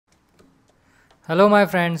Hello my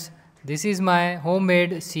friends, this is my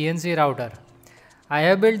homemade CNC router. I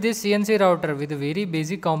have built this CNC router with very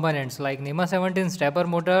basic components like Nema23 Stepper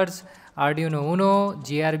motors, arduino Uno,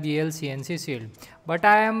 GRBL CNC Shield. But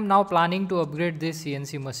I am now planning to upgrade this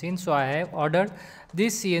CNC machine, so I have ordered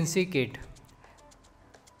this CNC kit.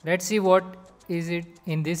 Let's see what is it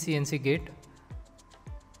in this CNC kit.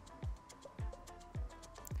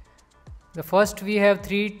 The first we have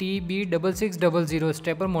 3 TB6600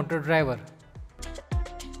 stepper motor driver.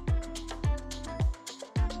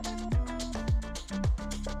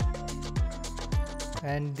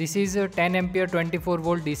 And this is a 10 ampere 24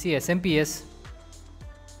 volt DC SMPS.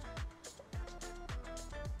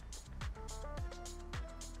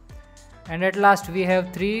 And at last we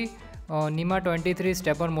have 3 Nema23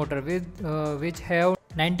 stepper motor with which have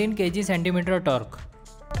 19 kg centimeter torque.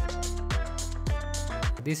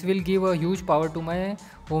 This will give a huge power to my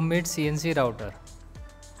homemade CNC router.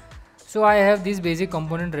 So I have this basic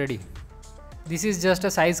component ready. This is just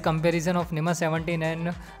a size comparison of Nema17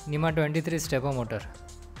 and Nema23 stepper motor.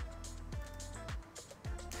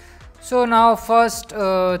 So now first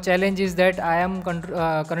challenge is that I am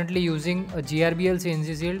currently using a GRBL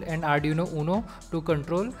CNC Shield and arduino Uno to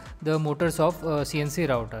control the motors of CNC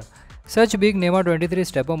router. Such big Nema23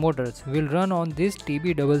 stepper motors will run on this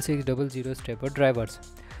TB6600 stepper drivers.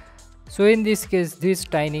 So in this case, this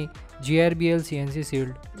tiny GRBL CNC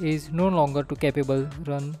Shield is no longer capable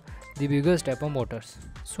to run the bigger stepper motors.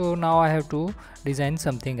 So now I have to design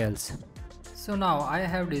something else. So now I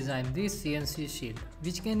have designed this CNC Shield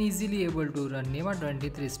which can easily able to run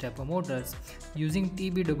Nema23 stepper motors using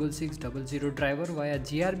TB6600 driver via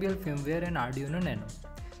GRBL firmware and arduino nano.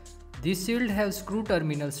 This shield has screw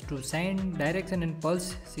terminals to send direction and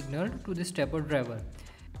pulse signal to the stepper driver,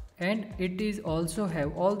 and it is also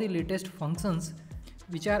have all the latest functions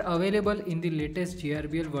which are available in the latest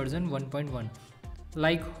GRBL version 1.1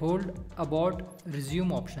 like hold, abort,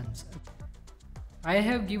 resume options. I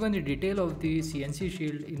have given the detail of the CNC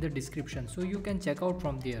Shield in the description, so you can check out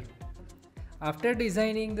from there. After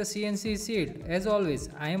designing the CNC Shield, as always,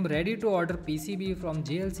 I am ready to order PCB from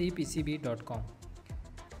glcpcb.com.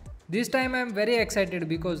 This time I am very excited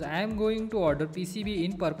because I am going to order PCB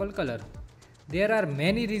in purple color. There are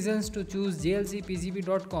many reasons to choose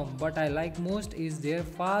glcpcb.com, but I like most is their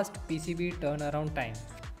fast PCB turnaround time.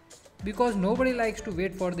 Because nobody likes to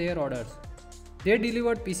wait for their orders. They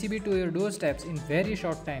delivered PCB to your doorsteps in very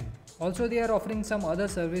short time. Also they are offering some other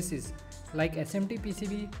services like SMT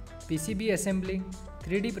PCB, PCB assembling,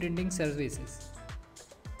 3D printing services.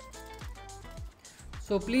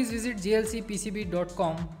 So please visit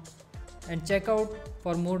glcpcb.com and check out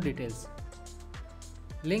for more details.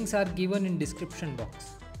 Links are given in description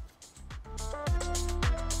box.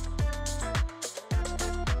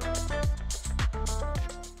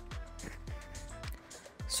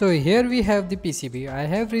 So here we have the PCB. I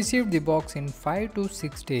have received the box in 5 to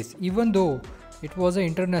 6 days, even though it was an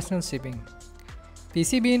international shipping.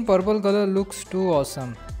 PCB in purple color looks too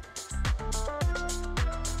awesome.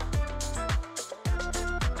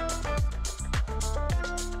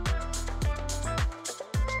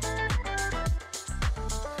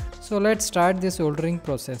 So let's start the soldering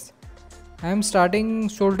process. I am starting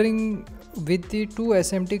soldering with the two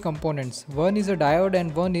SMT components. One is a diode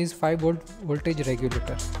and one is 5 volt voltage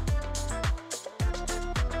regulator.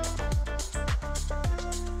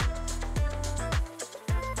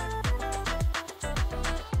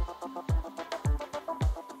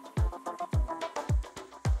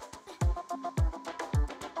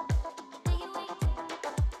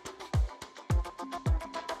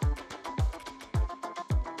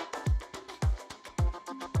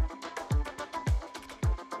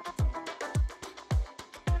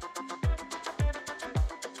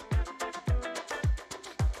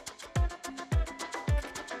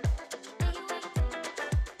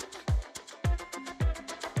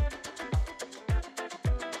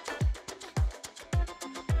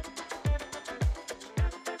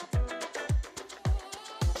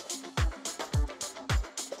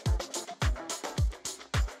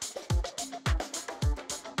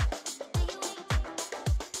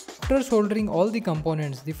 After soldering all the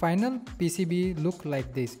components, the final PCB look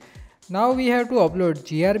like this. Now we have to upload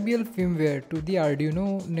GRBL firmware to the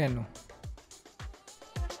Arduino Nano.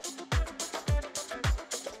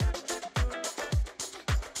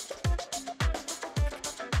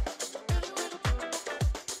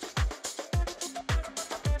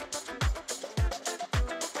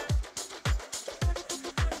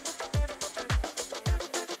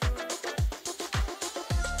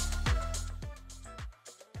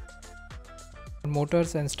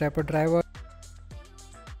 Motors and stepper driver.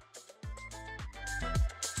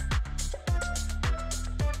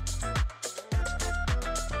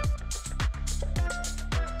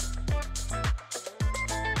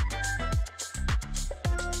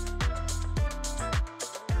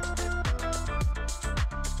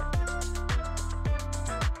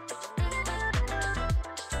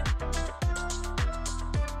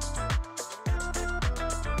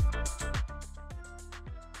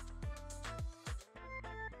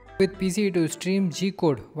 with PC to stream G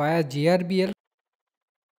code via GRBL.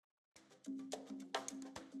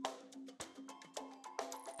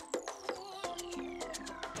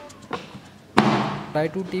 Try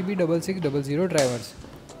to TB6600 drivers.